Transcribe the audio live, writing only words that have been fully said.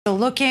So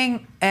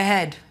looking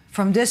ahead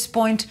from this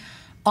point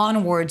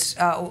onwards,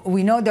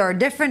 we know there are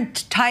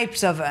different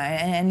types of,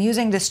 and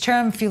using this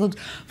term feels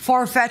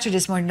far-fetched at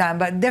this point in time,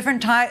 but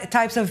different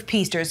types of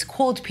peace. There's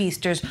cold peace,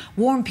 there's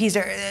warm peace,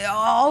 there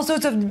all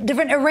sorts of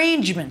different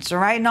arrangements, all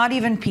right? Not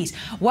even peace.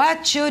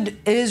 What should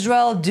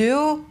Israel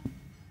do?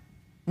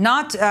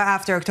 Not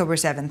after October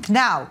 7th,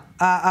 now,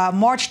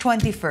 March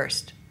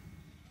 21st.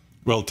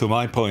 Well, to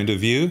my point of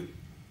view,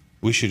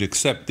 we should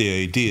accept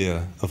the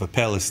idea of a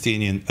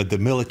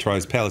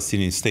demilitarized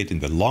Palestinian state in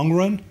the long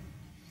run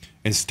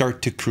and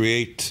start to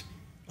create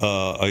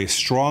a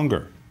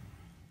stronger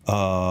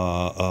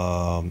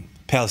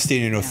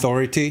Palestinian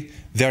Authority.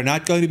 They're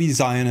not going to be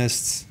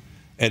Zionists,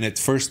 and at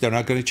first they're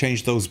not going to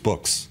change those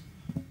books.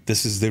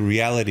 This is the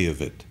reality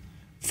of it.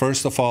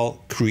 First of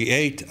all,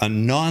 create a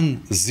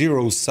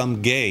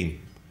non-zero-sum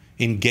game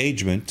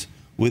engagement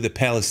with the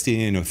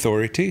Palestinian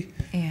Authority,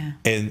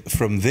 and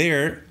from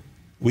there,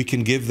 we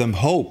can give them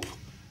hope.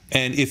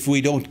 And if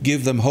we don't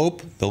give them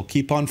hope, they'll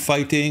keep on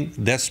fighting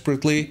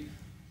desperately.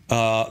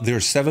 There are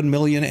 7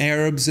 million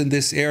Arabs in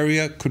this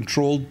area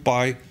controlled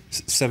by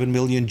 7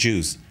 million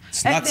Jews.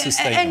 It's not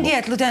sustainable. And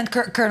yet, Lieutenant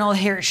Colonel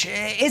Hirsch,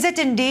 is it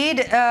indeed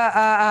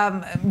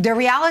the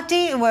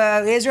reality?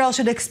 Israel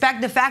should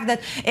expect the fact that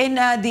in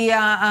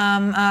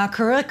the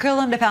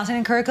curriculum, the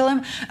Palestinian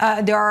curriculum,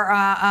 there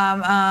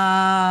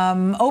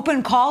are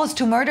open calls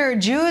to murder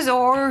Jews,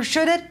 or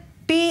should it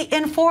be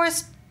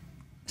enforced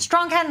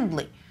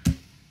strong-handedly?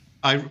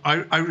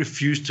 I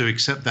refuse to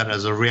accept that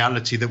as a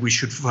reality, that we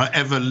should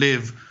forever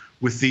live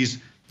with these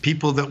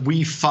people that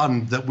we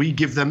fund, that we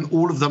give them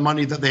all of the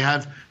money that they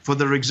have for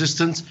their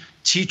existence,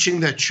 teaching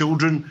their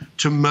children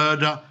to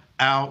murder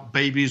our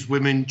babies,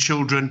 women,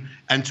 children,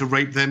 and to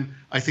rape them.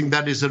 I think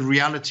that is a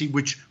reality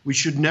which we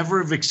should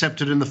never have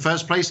accepted in the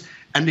first place.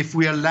 And if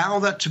we allow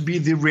that to be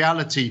the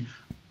reality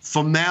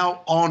from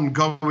now on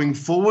going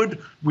forward,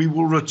 we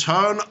will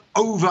return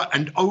over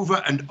and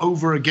over and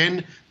over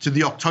again to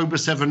the October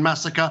 7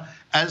 massacre,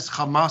 as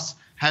Hamas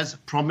has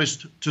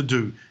promised to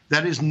do.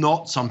 That is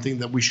not something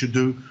that we should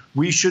do.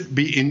 We should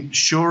be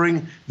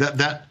ensuring that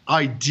that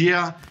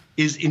idea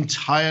is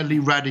entirely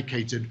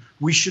eradicated.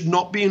 We should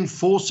not be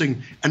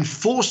enforcing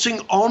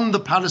on the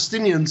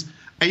Palestinians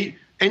an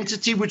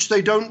entity which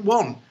they don't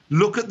want.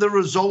 Look at the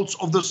results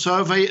of the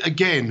survey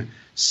again.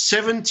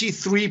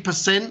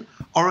 73%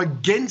 are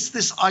against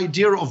this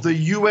idea of the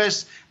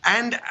US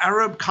and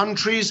Arab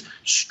countries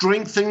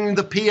strengthening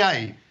the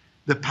PA.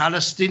 The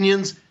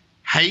Palestinians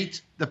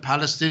hate the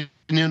Palestinian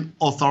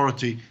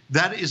Authority.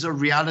 That is a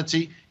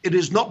reality. It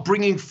is not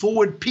bringing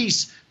forward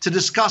peace to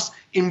discuss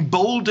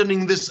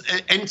emboldening this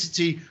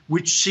entity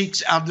which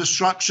seeks our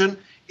destruction.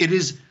 It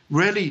is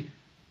really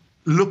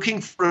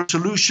looking for a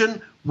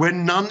solution where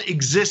none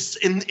exists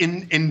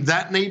in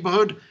that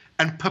neighborhood,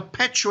 and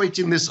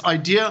perpetuating this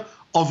idea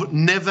of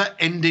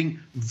never-ending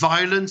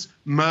violence,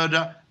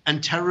 murder,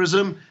 and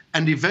terrorism,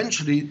 and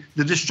eventually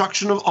the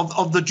destruction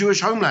of the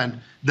Jewish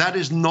homeland. That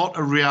is not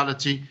a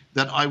reality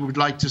that I would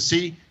like to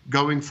see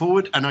going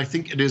forward, and I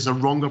think it is a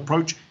wrong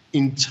approach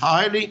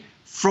entirely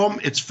from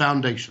its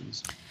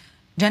foundations.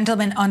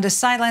 Gentlemen, on the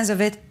sidelines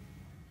of it,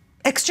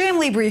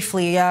 extremely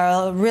briefly,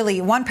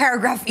 really one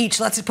paragraph each,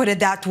 let's put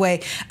it that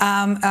way.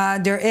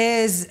 There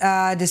is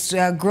this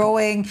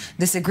growing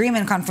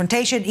disagreement,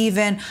 confrontation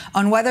even,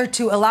 on whether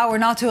to allow or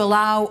not to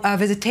allow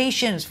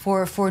visitations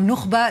for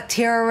Nukhba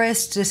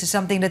terrorists. This is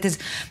something that is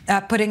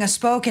putting a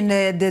spoke in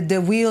the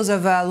wheels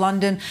of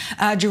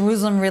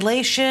London-Jerusalem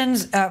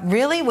relations.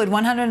 Really, with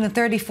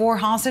 134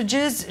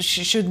 hostages,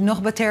 should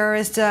Nukhba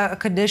terrorist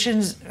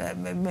conditions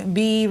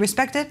be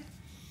respected?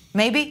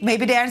 Maybe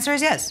the answer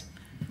is yes.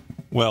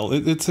 Well,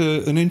 it's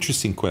an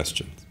interesting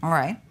question. All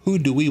right. Who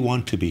do we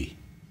want to be?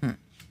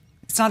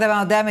 It's not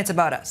about them, it's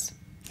about us.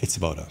 It's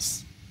about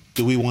us.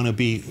 Do we want to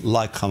be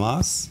like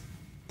Hamas?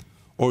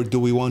 Or do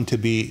we want to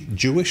be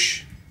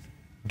Jewish?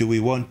 Do we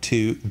want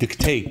to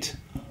dictate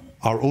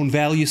our own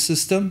value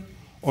system?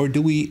 Or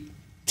do we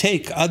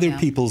take other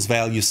people's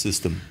value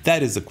system?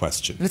 That is the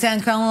question.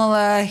 Lieutenant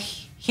Colonel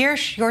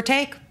Hirsch, your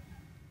take?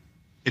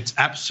 It's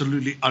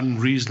absolutely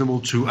unreasonable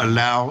to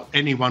allow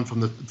anyone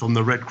from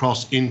the Red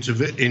Cross in to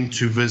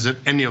visit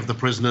any of the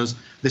prisoners.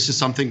 This is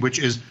something which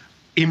is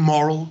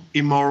immoral.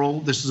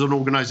 This is an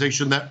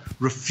organization that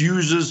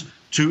refuses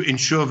to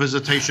ensure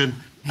visitation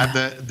at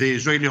the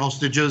Israeli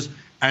hostages.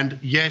 And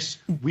yes,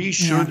 we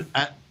should,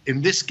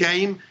 in this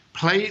game,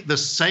 play the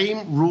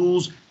same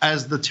rules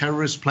as the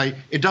terrorists play.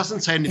 It doesn't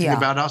say anything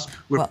about us.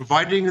 We're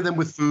providing them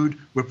with food.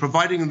 We're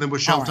providing them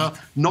with shelter.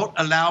 Not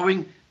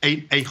allowing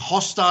a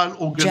hostile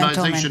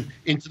organization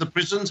into the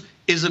prisons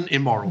isn't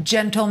immoral.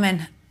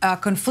 Gentlemen,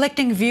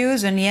 conflicting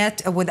views, and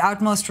yet with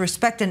utmost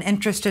respect and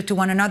interest to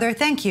one another.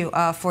 Thank you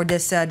for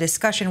this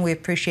discussion. We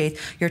appreciate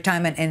your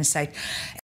time and insight.